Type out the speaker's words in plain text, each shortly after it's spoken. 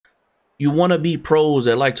you want to be pros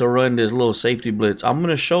that like to run this little safety blitz. I'm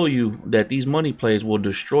going to show you that these money plays will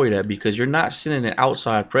destroy that because you're not sending an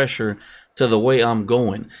outside pressure to the way I'm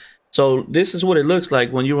going. So this is what it looks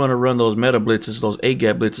like when you want to run those meta blitzes, those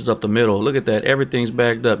A-gap blitzes up the middle. Look at that. Everything's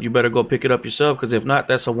backed up. You better go pick it up yourself, because if not,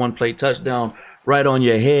 that's a one-play touchdown right on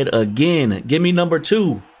your head again. Give me number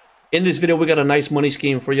 2. In this video, we got a nice money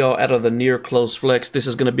scheme for y'all out of the near close flex. This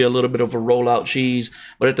is going to be a little bit of a rollout cheese,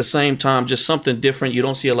 but at the same time, just something different. You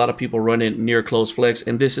don't see a lot of people running near close flex,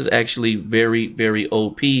 and this is actually very, very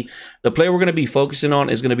OP. The play we're going to be focusing on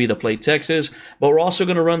is going to be the play Texas, but we're also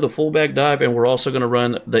going to run the fullback dive, and we're also going to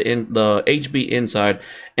run the HB inside.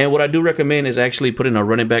 And what I do recommend is actually putting a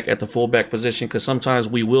running back at the fullback position, because sometimes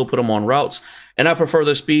we will put them on routes, and I prefer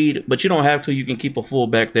the speed, but you don't have to. You can keep a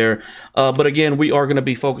fullback there. But again, we are going to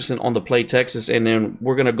be focusing on the play Texas, and then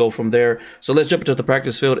we're going to go from there. So let's jump into the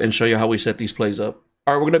practice field and show you how we set these plays up.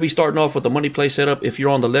 All right, we're going to be starting off with the money play setup. If you're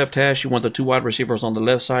on the left hash, you want the 2 wide receivers on the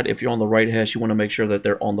left side. If you're on the right hash, you want to make sure that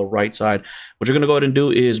they're on the right side. What you're going to go ahead and do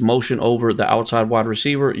is motion over the outside wide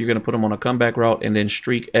receiver. You're going to put them on a comeback route and then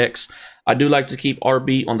streak X. I do like to keep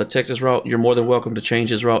RB on the Texas route. You're more than welcome to change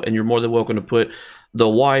his route, and you're more than welcome to put the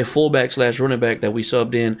Y fullback / running back that we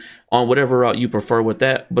subbed in on whatever route you prefer with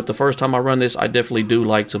that. But the first time I run this, I definitely do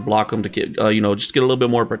like to block them to get, just get a little bit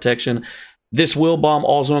more protection. This will bomb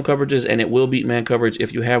all zone coverages, and it will beat man coverage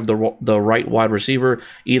if you have the right wide receiver,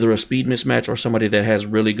 either a speed mismatch or somebody that has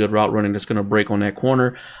really good route running that's going to break on that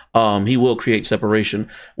corner. He will create separation.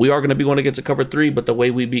 We are going to be going to get to cover 3, but the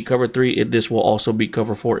way we beat cover 3, this will also beat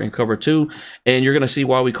cover 4 and cover 2. And you're going to see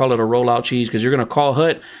why we call it a rollout cheese, because you're going to call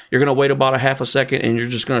hut, you're going to wait about a half a second, and you're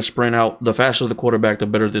just going to sprint out. The faster the quarterback, the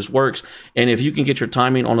better this works. And if you can get your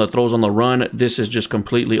timing on the throws on the run, this is just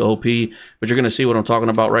completely OP. But you're going to see what I'm talking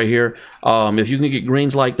about right here. If you can get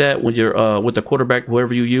greens like that when you're with the quarterback,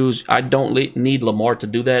 whoever you use, I don't need Lamar to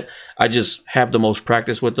do that. I just have the most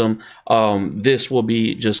practice with them. This will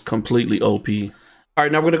be just completely OP. All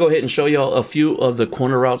right, now we're going to go ahead and show y'all a few of the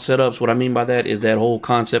corner route setups. What I mean by that is that whole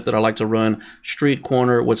concept that I like to run street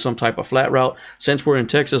corner with some type of flat route. Since we're in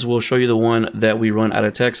Texas, we'll show you the one that we run out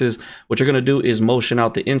of Texas. What you're going to do is motion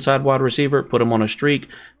out the inside wide receiver, put him on a streak,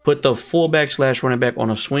 put the fullback / running back on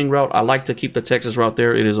a swing route. I like to keep the Texas route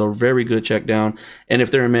there. It is a very good check down. And if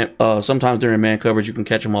they're in man, sometimes they're in man coverage, you can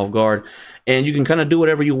catch them off guard. And you can kind of do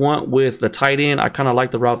whatever you want with the tight end. I kind of like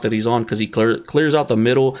the route that he's on because he clears out the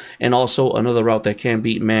middle, and also another route that can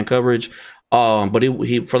beat man coverage. But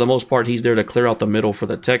he for the most part, he's there to clear out the middle for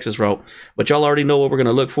the Texas route. But y'all already know what we're going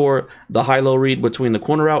to look for. The high-low read between the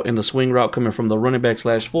corner route and the swing route coming from the running back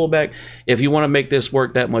 / fullback. If you want to make this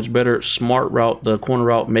work that much better, smart route, the corner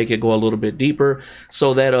route, make it go a little bit deeper.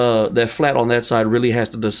 So that that flat on that side really has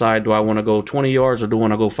to decide, do I want to go 20 yards or do I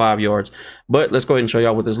want to go 5 yards? But let's go ahead and show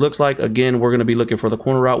y'all what this looks like. Again, we're going to be looking for the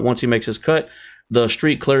corner route. Once he makes his cut, the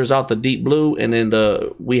streak clears out the deep blue, and then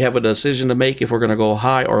we have a decision to make if we're going to go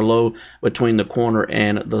high or low between the corner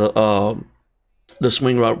and the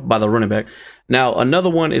swing route by the running back. Now, another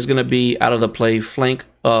one is going to be out of the play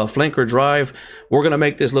flanker drive. We're going to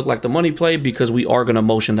make this look like the money play because we are going to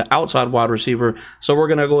motion the outside wide receiver. So we're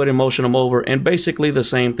going to go ahead and motion them over, and basically the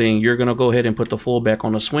same thing. You're going to go ahead and put the fullback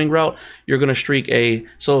on the swing route. You're going to streak A,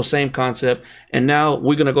 so same concept. And now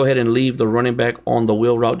we're going to go ahead and leave the running back on the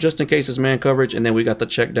wheel route just in case it's man coverage. And then we got the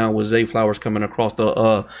check down with Zay Flowers coming across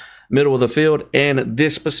the middle of the field. And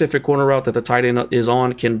this specific corner route that the tight end is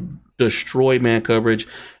on can destroy man coverage.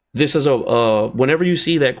 This is whenever you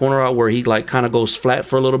see that corner route where he like kind of goes flat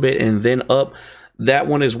for a little bit and then up, that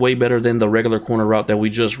one is way better than the regular corner route that we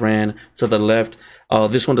just ran to the left.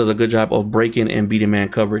 This one does a good job of breaking and beating man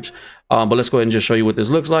coverage. But let's go ahead and just show you what this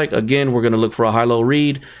looks like. Again, we're going to look for a high-low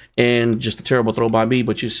read and just a terrible throw by me.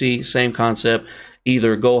 But you see, same concept.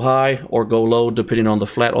 Either go high or go low, depending on the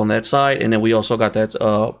flat on that side. And then we also got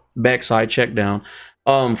that backside check down.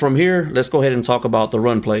 From here, let's go ahead and talk about the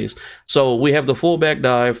run plays. So we have the fullback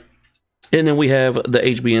dive, and then we have the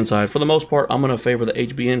HB inside. For the most part, I'm going to favor the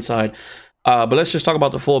HB inside. But let's just talk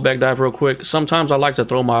about the fullback dive real quick. Sometimes I like to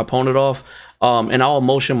throw my opponent off, and I'll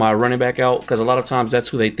motion my running back out because a lot of times that's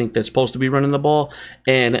who they think that's supposed to be running the ball.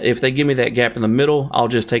 And if they give me that gap in the middle, I'll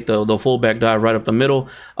just take the fullback dive right up the middle.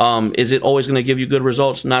 Is it always going to give you good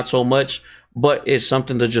results? Not so much. but it's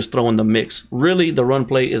something to just throw in the mix. Really, the run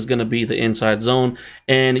play is going to be the inside zone,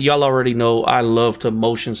 and y'all already know I love to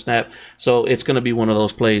motion snap, so it's going to be one of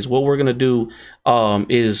those plays. What we're going to do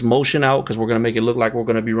is motion out, because we're going to make it look like we're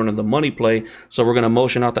going to be running the money play. So we're going to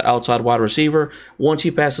motion out the outside wide receiver. Once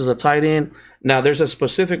he passes a tight end, now there's a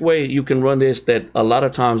specific way you can run this that a lot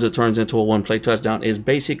of times it turns into a one-play touchdown, is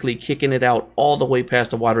basically kicking it out all the way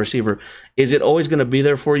past the wide receiver. Is it always going to be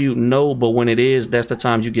there for you? No, but when it is, that's the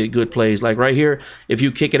times you get good plays. Like right here, if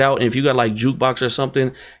you kick it out and if you got like jukebox or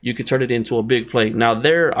something, you could turn it into a big play. Now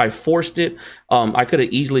there, I forced it. I could have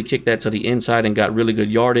easily kicked that to the inside and got really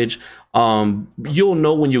good yardage. You'll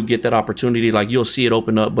know when you get that opportunity, like you'll see it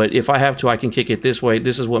open up. But if I have to, I can kick it this way.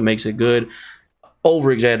 This is what makes it good.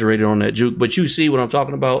 Over exaggerated on that juke, but you see what I'm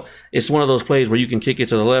talking about. It's one of those plays where you can kick it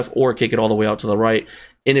to the left or kick it all the way out to the right,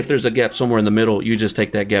 and if there's a gap somewhere in the middle, you just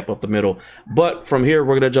take that gap up the middle. But from here,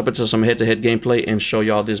 we're gonna jump into some head-to-head gameplay and show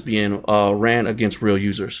y'all this being ran against real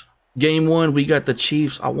users. Game one, we got the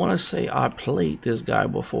Chiefs. I want to say I played this guy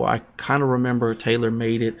before. I kind of remember Taylor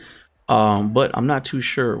made it, but I'm not too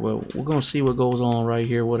sure. Well, we're gonna see what goes on right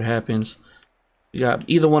here, what happens. Yeah,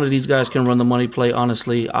 either one of these guys can run the money play.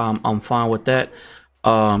 Honestly, I'm fine with that.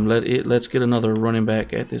 Let's get another running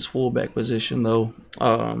back at this fullback position though.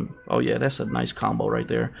 Oh yeah, that's a nice combo right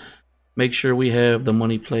there. Make sure we have the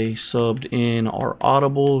money play subbed in our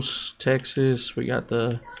audibles. Texas, we got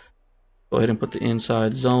the, go ahead and put the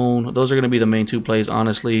inside zone. Those are going to be the main two plays.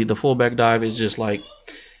 Honestly, the fullback dive is just like,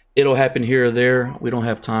 it'll happen here or there. We don't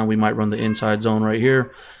have time. We might run the inside zone right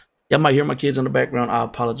here. Y'all might hear my kids in the background. I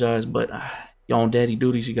apologize, but y'all on daddy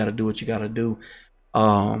duties, you got to do what you got to do.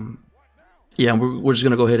 Yeah, we're just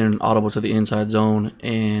going to go ahead and audible to the inside zone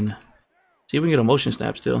and see if we can get a motion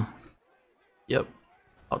snap still. Yep,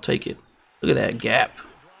 I'll take it. Look at that gap.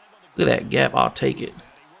 Look at that gap. I'll take it.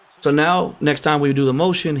 So now, next time we do the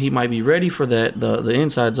motion, he might be ready for that, the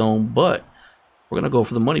inside zone, but we're going to go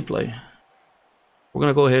for the money play. We're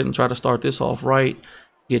going to go ahead and try to start this off right,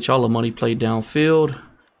 get y'all a money play downfield.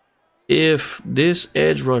 If this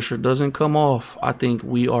edge rusher doesn't come off, I think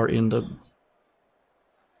we are in the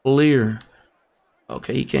clear.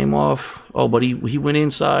 Okay, he came off. Oh, but he went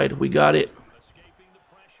inside. We got it.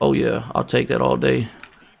 Oh, yeah, I'll take that all day.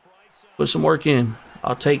 Put some work in.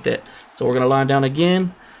 I'll take that. So we're going to line down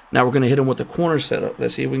again. Now we're going to hit him with the corner setup.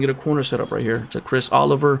 Let's see if we can get a corner setup right here to Chris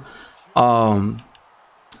Oliver.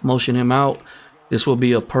 Motion him out. This will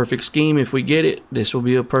be a perfect scheme if we get it. This will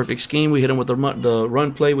be a perfect scheme. We hit him with the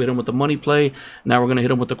run play. We hit him with the money play. Now we're going to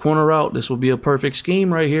hit him with the corner route. This will be a perfect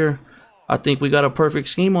scheme right here. I think we got a perfect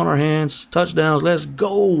scheme on our hands. Touchdowns. Let's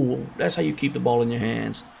go. That's how you keep the ball in your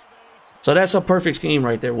hands. So that's a perfect scheme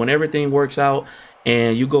right there. When everything works out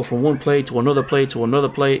and you go from one play to another play to another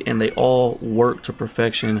play and they all work to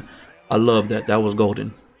perfection. I love that. That was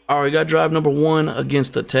golden. All right, we got drive number one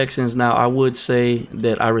against the Texans. Now, I would say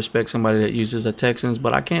that I respect somebody that uses the Texans,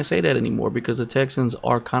 but I can't say that anymore because the Texans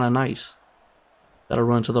are kind of nice. Got to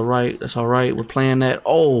run to the right. That's all right. We're playing that.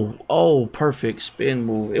 Oh, perfect spin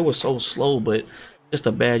move. It was so slow, but just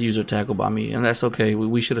a bad user tackle by me, and that's okay.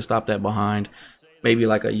 We should have stopped that behind maybe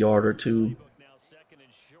like a yard or two.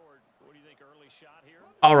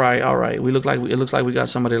 All right. It looks like we got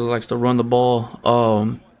somebody that likes to run the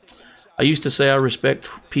ball. I used to say I respect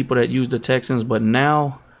people that use the Texans, but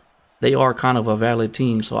now they are kind of a valid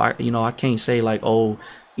team. So I can't say like, oh,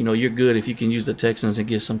 you're good if you can use the Texans and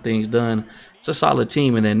get some things done. It's a solid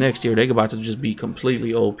team, and then next year they're about to just be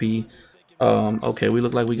completely OP. Okay, we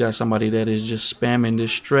look like we got somebody that is just spamming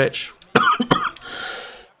this stretch.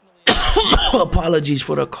 Apologies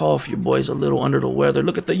for the cough. Your boy's a little under the weather.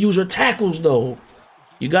 Look at the user tackles though.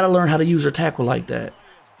 You got to learn how to use a tackle like that.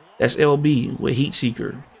 That's LB with Heat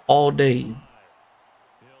Seeker all day.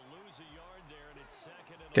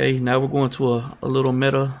 Okay, now we're going to a little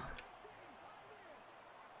meta.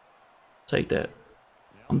 Take that.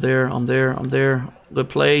 I'm there. Good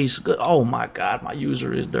plays. Good. Oh my God, my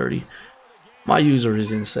user is dirty. My user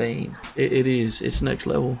is insane. It is. It's next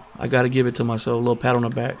level. I got to give it to myself. A little pat on the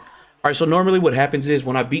back. All right, so normally what happens is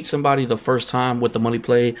when I beat somebody the first time with the money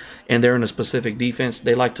play and they're in a specific defense,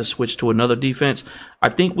 they like to switch to another defense. I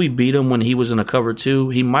think we beat him when he was in a cover 2.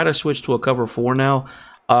 He might have switched to a cover 4 now,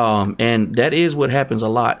 and that is what happens a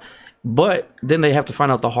lot. But then they have to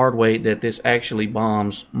find out the hard way that this actually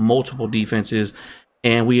bombs multiple defenses,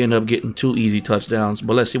 and we end up getting 2 easy touchdowns.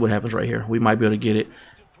 But let's see what happens right here. We might be able to get it.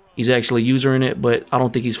 He's actually using it, but I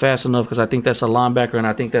don't think he's fast enough because I think that's a linebacker, and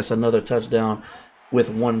I think that's another touchdown with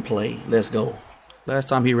one play. Let's go. Last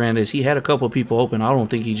time he ran this, he had a couple of people open. I don't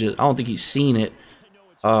think he's seen it.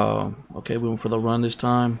 Okay, we went for the run this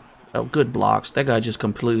time. Oh, good blocks. That guy just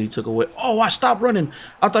completely took away. Oh, I stopped running.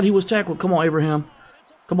 I thought he was tackled. Come on, Abraham.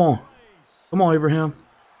 Come on. Come on, Abraham.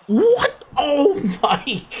 What? Oh,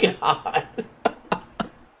 my God.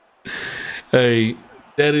 Hey,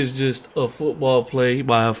 that is just a football play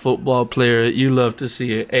by a football player. You love to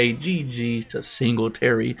see it. Hey, GG's to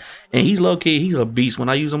Singletary. And he's low-key. He's a beast. When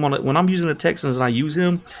I use him when I'm using the Texans and I use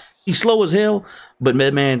him, he's slow as hell, but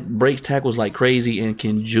man breaks tackles like crazy and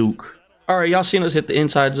can juke. All right, y'all seen us hit the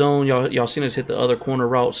inside zone. Y'all seen us hit the other corner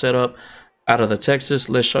route set up out of the Texas.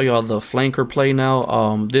 Let's show y'all the flanker play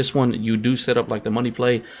now. This one you do set up like the money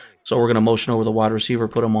play. So we're gonna motion over the wide receiver,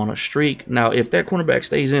 put him on a streak. Now, if that cornerback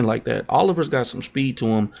stays in like that, Oliver's got some speed to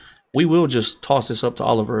him. We will just toss this up to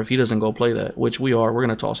Oliver if he doesn't go play that, which we are. We're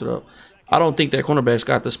gonna toss it up. I don't think that cornerback's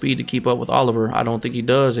got the speed to keep up with Oliver. I don't think he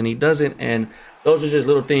does, and he doesn't. And those are just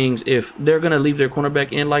little things. If they're going to leave their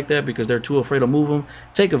cornerback in like that because they're too afraid to move him,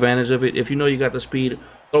 take advantage of it. If you know you got the speed,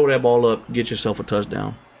 throw that ball up, get yourself a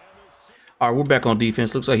touchdown. All right, we're back on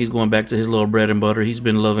defense. Looks like he's going back to his little bread and butter. He's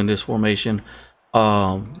been loving this formation.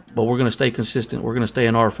 But we're going to stay consistent. We're going to stay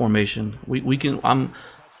in our formation. We can. I'm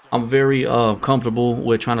very comfortable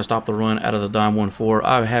with trying to stop the run out of the dime 1-4.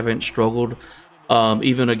 I haven't struggled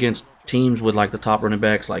even against teams with like the top running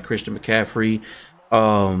backs like Christian McCaffrey,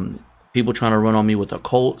 people trying to run on me with the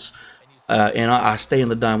Colts, and I stay in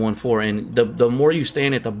the dime 1-4. And the more you stay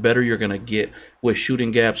in it, the better you're gonna get with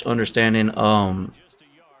shooting gaps, understanding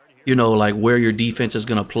you know, like where your defense is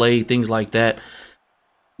gonna play, things like that.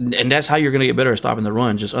 And that's how you're going to get better at stopping the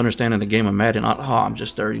run, just understanding the game of Madden. I'm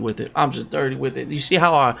just dirty with it. I'm just dirty with it. You see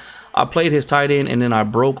how I played his tight end, and then I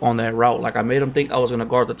broke on that route. Like, I made him think I was going to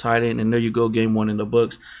guard the tight end, and there you go, game 1 in the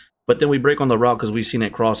books. But then we break on the route because we seen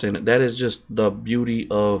it crossing. That is just the beauty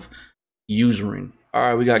of usering. All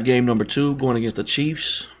right, we got game number 2 going against the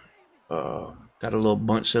Chiefs. Got a little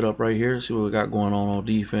bunch set up right here. See what we got going on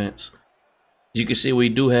defense. As you can see, we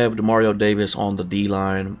do have Demario Davis on the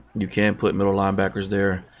D-line. You can put middle linebackers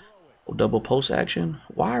there. Double post action.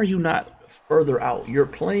 Why are you not further out? You're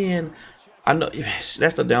playing. I know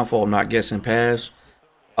that's the downfall of not guessing pass.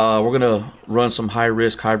 We're gonna run some high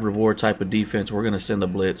risk, high reward type of defense. We're gonna send the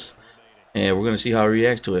blitz, and we're gonna see how he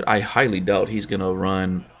reacts to it. I highly doubt he's gonna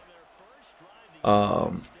run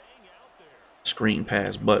screen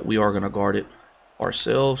pass, but we are gonna guard it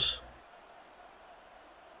ourselves.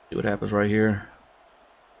 See what happens right here.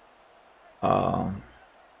 But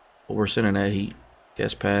we're sending that heat.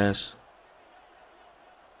 Guess pass.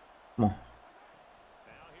 Come on.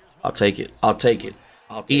 I'll take it. I'll take it.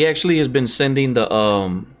 He actually has been sending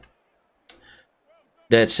the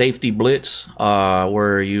that safety blitz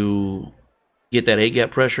where you get that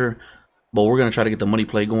A-gap pressure, but we're gonna try to get the money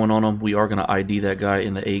play going on him. We are gonna ID that guy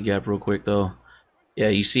in the A-gap real quick though. Yeah,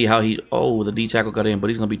 you see how the D tackle got in, but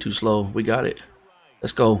he's gonna be too slow. We got it.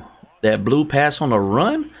 Let's go. That blue pass on the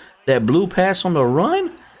run. That blue pass on the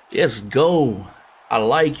run. Let's go. I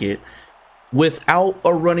like it. Without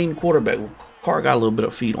a running quarterback. Carr got a little bit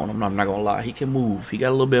of feet on him. I'm not going to lie. He can move. He got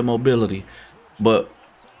a little bit of mobility. But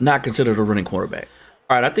not considered a running quarterback.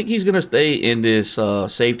 All right, I think he's going to stay in this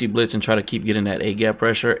safety blitz and try to keep getting that A-gap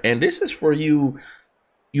pressure. And this is for you.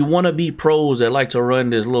 You want to be pros that like to run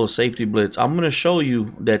this little safety blitz. I'm going to show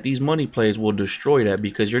you that these money plays will destroy that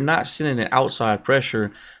because you're not sending an outside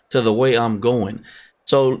pressure to the way I'm going.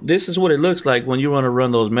 So this is what it looks like when you want to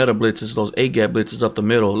run those meta blitzes, those A-gap blitzes up the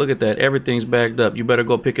middle. Look at that. Everything's backed up. You better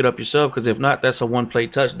go pick it up yourself because if not, that's a one-play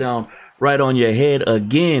touchdown right on your head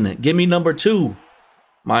again. Give me number 2.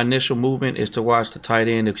 My initial movement is to watch the tight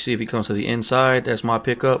end to see if he comes to the inside. That's my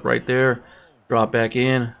pickup right there. Drop back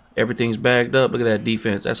in. Everything's bagged up. Look at that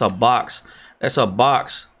defense. That's a box. That's a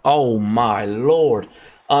box. Oh, my Lord.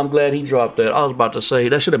 I'm glad he dropped that. I was about to say,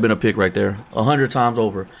 that should have been a pick right there. 100 times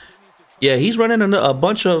over. Yeah, he's running a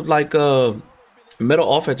bunch of like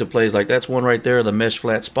middle offensive plays. Like that's one right there, the mesh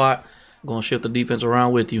flat spot. I'm going to shift the defense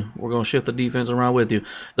around with you. We're going to shift the defense around with you.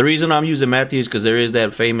 The reason I'm using Matthews because there is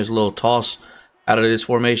that famous little toss out of this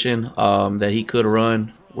formation that he could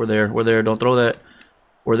run. We're there. We're there. Don't throw that.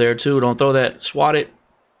 We're there too. Don't throw that. Swat it.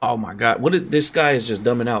 Oh my God. This guy is just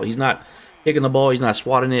dumbing out. He's not picking the ball. He's not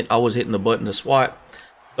swatting it. I was hitting the button to swat.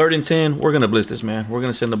 3rd and 10, we're going to blitz this, man. We're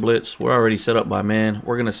going to send the blitz. We're already set up by man.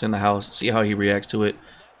 We're going to send the house, see how he reacts to it.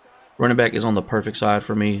 Running back is on the perfect side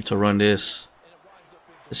for me to run this.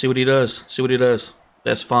 Let's see what he does. See what he does.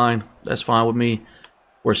 That's fine. That's fine with me.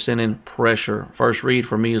 We're sending pressure. First read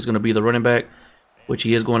for me is going to be the running back, which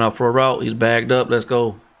he is going out for a route. He's bagged up. Let's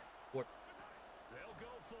go.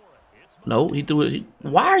 No, he threw it.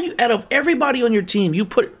 Why are you, out of everybody on your team, you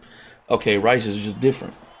put... Okay, Rice is just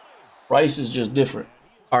different. Rice is just different.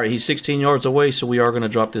 All right, he's 16 yards away, so we are going to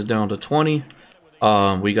drop this down to 20.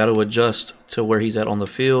 We got to adjust to where he's at on the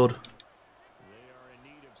field.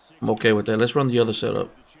 I'm okay with that. Let's run the other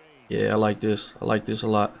setup. Yeah, I like this. I like this a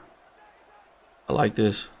lot. I like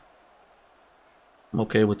this. I'm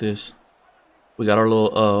okay with this. We got our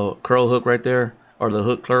little curl hook right there, or the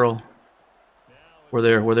hook curl. We're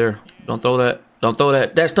there. We're there. Don't throw that. Don't throw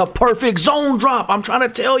that. That's the perfect zone drop. I'm trying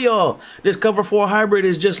to tell y'all. This cover 4 hybrid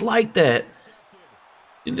is just like that.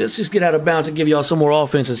 Let's just get out of bounds and give y'all some more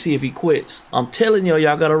offense and see if he quits. I'm telling y'all,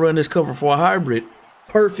 y'all got to run this cover 4 hybrid.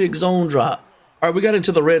 Perfect zone drop. All right, we got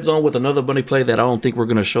into the red zone with another bunny play that I don't think we're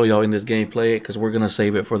going to show y'all in this gameplay because we're going to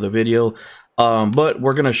save it for the video. But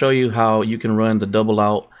we're going to show you how you can run the double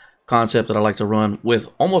out concept that I like to run with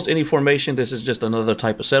almost any formation. This is just another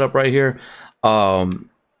type of setup right here.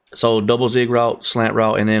 So double zig route, slant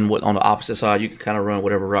route, and then on the opposite side, you can kind of run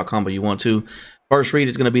whatever route combo you want to. First read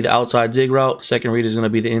is going to be the outside zig route. Second read is going to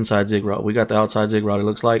be the inside zig route. We got the outside zig route, it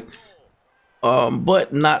looks like.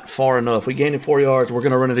 But not far enough. We gained it 4 yards. We're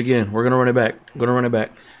going to run it again. We're going to run it back. We're going to run it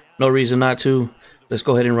back. No reason not to. Let's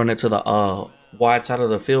go ahead and run it to the wide side of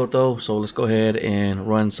the field, though. So let's go ahead and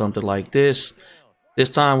run something like this. This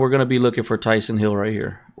time, we're going to be looking for Tyson Hill right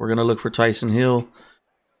here. We're going to look for Tyson Hill.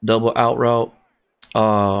 Double out route.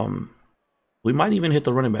 We might even hit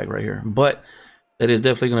the running back right here. But that is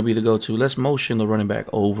definitely going to be the go-to. Let's motion the running back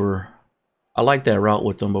over. I like that route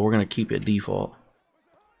with them, but we're going to keep it default.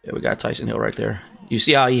 Yeah, we got Tyson Hill right there. You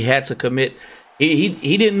see how he had to commit. He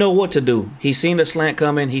didn't know what to do. He seen the slant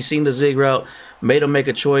coming. He seen the zig route. Made him make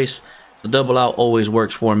a choice. The double out always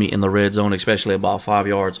works for me in the red zone, especially about 5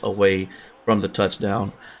 yards away from the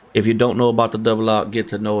touchdown. If you don't know about the double out, get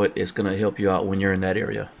to know it. It's going to help you out when you're in that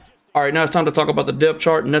area. All right, now it's time to talk about the depth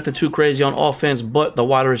chart. Nothing too crazy on offense, but the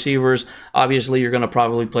wide receivers. Obviously, you're going to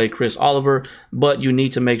probably play Chris Oliver, but you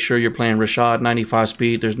need to make sure you're playing Rashad, 95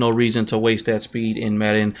 speed. There's no reason to waste that speed in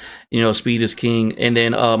Madden. You know, speed is king. And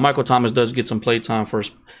then Michael Thomas does get some play time for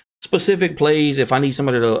specific plays. If I need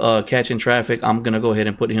somebody to catch in traffic, I'm going to go ahead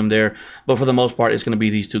and put him there. But for the most part, it's going to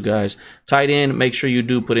be these two guys. Tight end, make sure you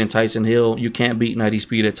do put in Tyson Hill. You can't beat 90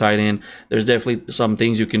 speed at tight end. There's definitely some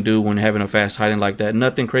things you can do when having a fast tight end like that.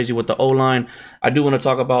 Nothing crazy with the O-line. I do want to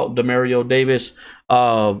talk about Demario Davis.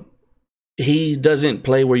 He doesn't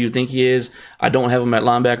play where you think he is. I don't have him at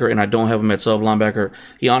linebacker, and I don't have him at sub linebacker.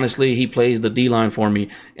 He plays the D-line for me,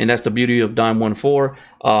 and that's the beauty of Dime 1-4.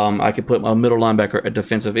 I can put a middle linebacker at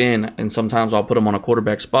defensive end, and sometimes I'll put him on a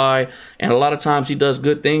quarterback spy. And a lot of times he does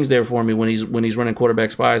good things there for me when he's running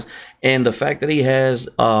quarterback spies. And the fact that he has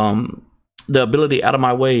the ability out of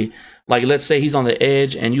my way, like let's say he's on the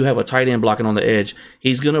edge and you have a tight end blocking on the edge,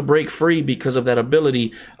 he's gonna break free because of that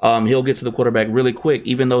ability. He'll get to the quarterback really quick,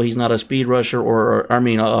 even though he's not a speed rusher or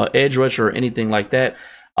edge rusher or anything like that.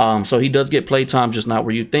 So he does get play time, just not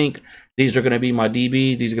where you think. These are going to be my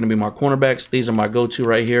DBs. These are going to be my cornerbacks. These are my go-to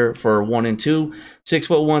right here for 1 and 2. 6'1",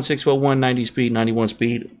 6'1", 90 speed, 91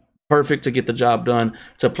 speed. Perfect to get the job done,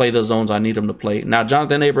 to play the zones I need him to play. Now,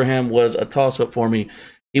 Jonathan Abraham was a toss-up for me.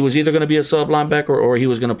 He was either going to be a sub linebacker or he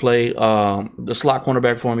was going to play the slot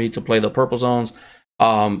cornerback for me to play the purple zones.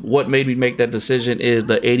 What made me make that decision is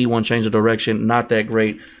the 81 change of direction. Not that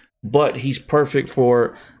great, but he's perfect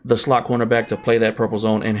for the slot cornerback to play that purple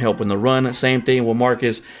zone and help in the run. Same thing with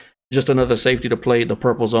Marcus. Just another safety to play the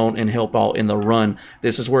purple zone and help out in the run.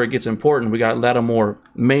 This is where it gets important. We got Lattimore.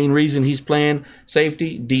 Main reason he's playing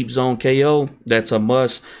safety, deep zone KO. That's a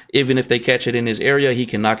must. Even if they catch it in his area, he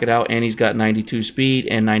can knock it out. And he's got 92 speed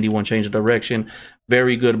and 91 change of direction.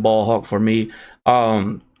 Very good ball hawk for me.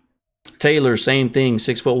 Taylor, same thing.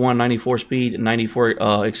 6'1", 94 speed, 94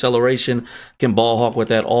 acceleration. Can ball hawk with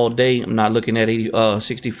that all day. I'm not looking at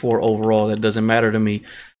 64 overall. That doesn't matter to me.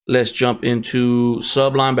 Let's jump into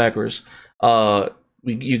sub linebackers.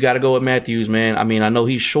 You got to go with Matthews, man. I mean, I know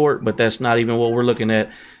he's short, but that's not even what we're looking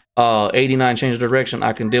at. 89 change of direction.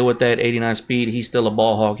 I can deal with that. 89 speed. He's still a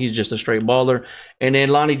ball hawk. He's just a straight baller. And then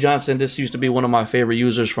Lonnie Johnson. This used to be one of my favorite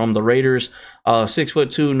users from the Raiders.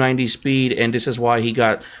 6'2", 90 speed. And this is why he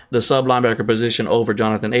got the sub linebacker position over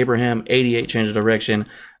Jonathan Abraham. 88 change of direction.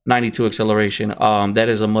 92 acceleration. That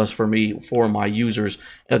is a must for me for my users.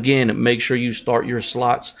 Again, make sure you start your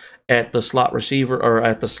slots at the slot receiver or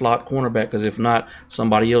at the slot cornerback, because if not,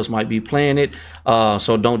 somebody else might be playing it.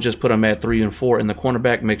 So don't just put them at 3 and 4 in the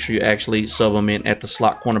cornerback. Make sure you actually sub them in at the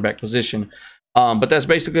slot cornerback position. But that's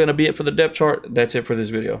basically going to be it for the depth chart. That's it for this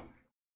video.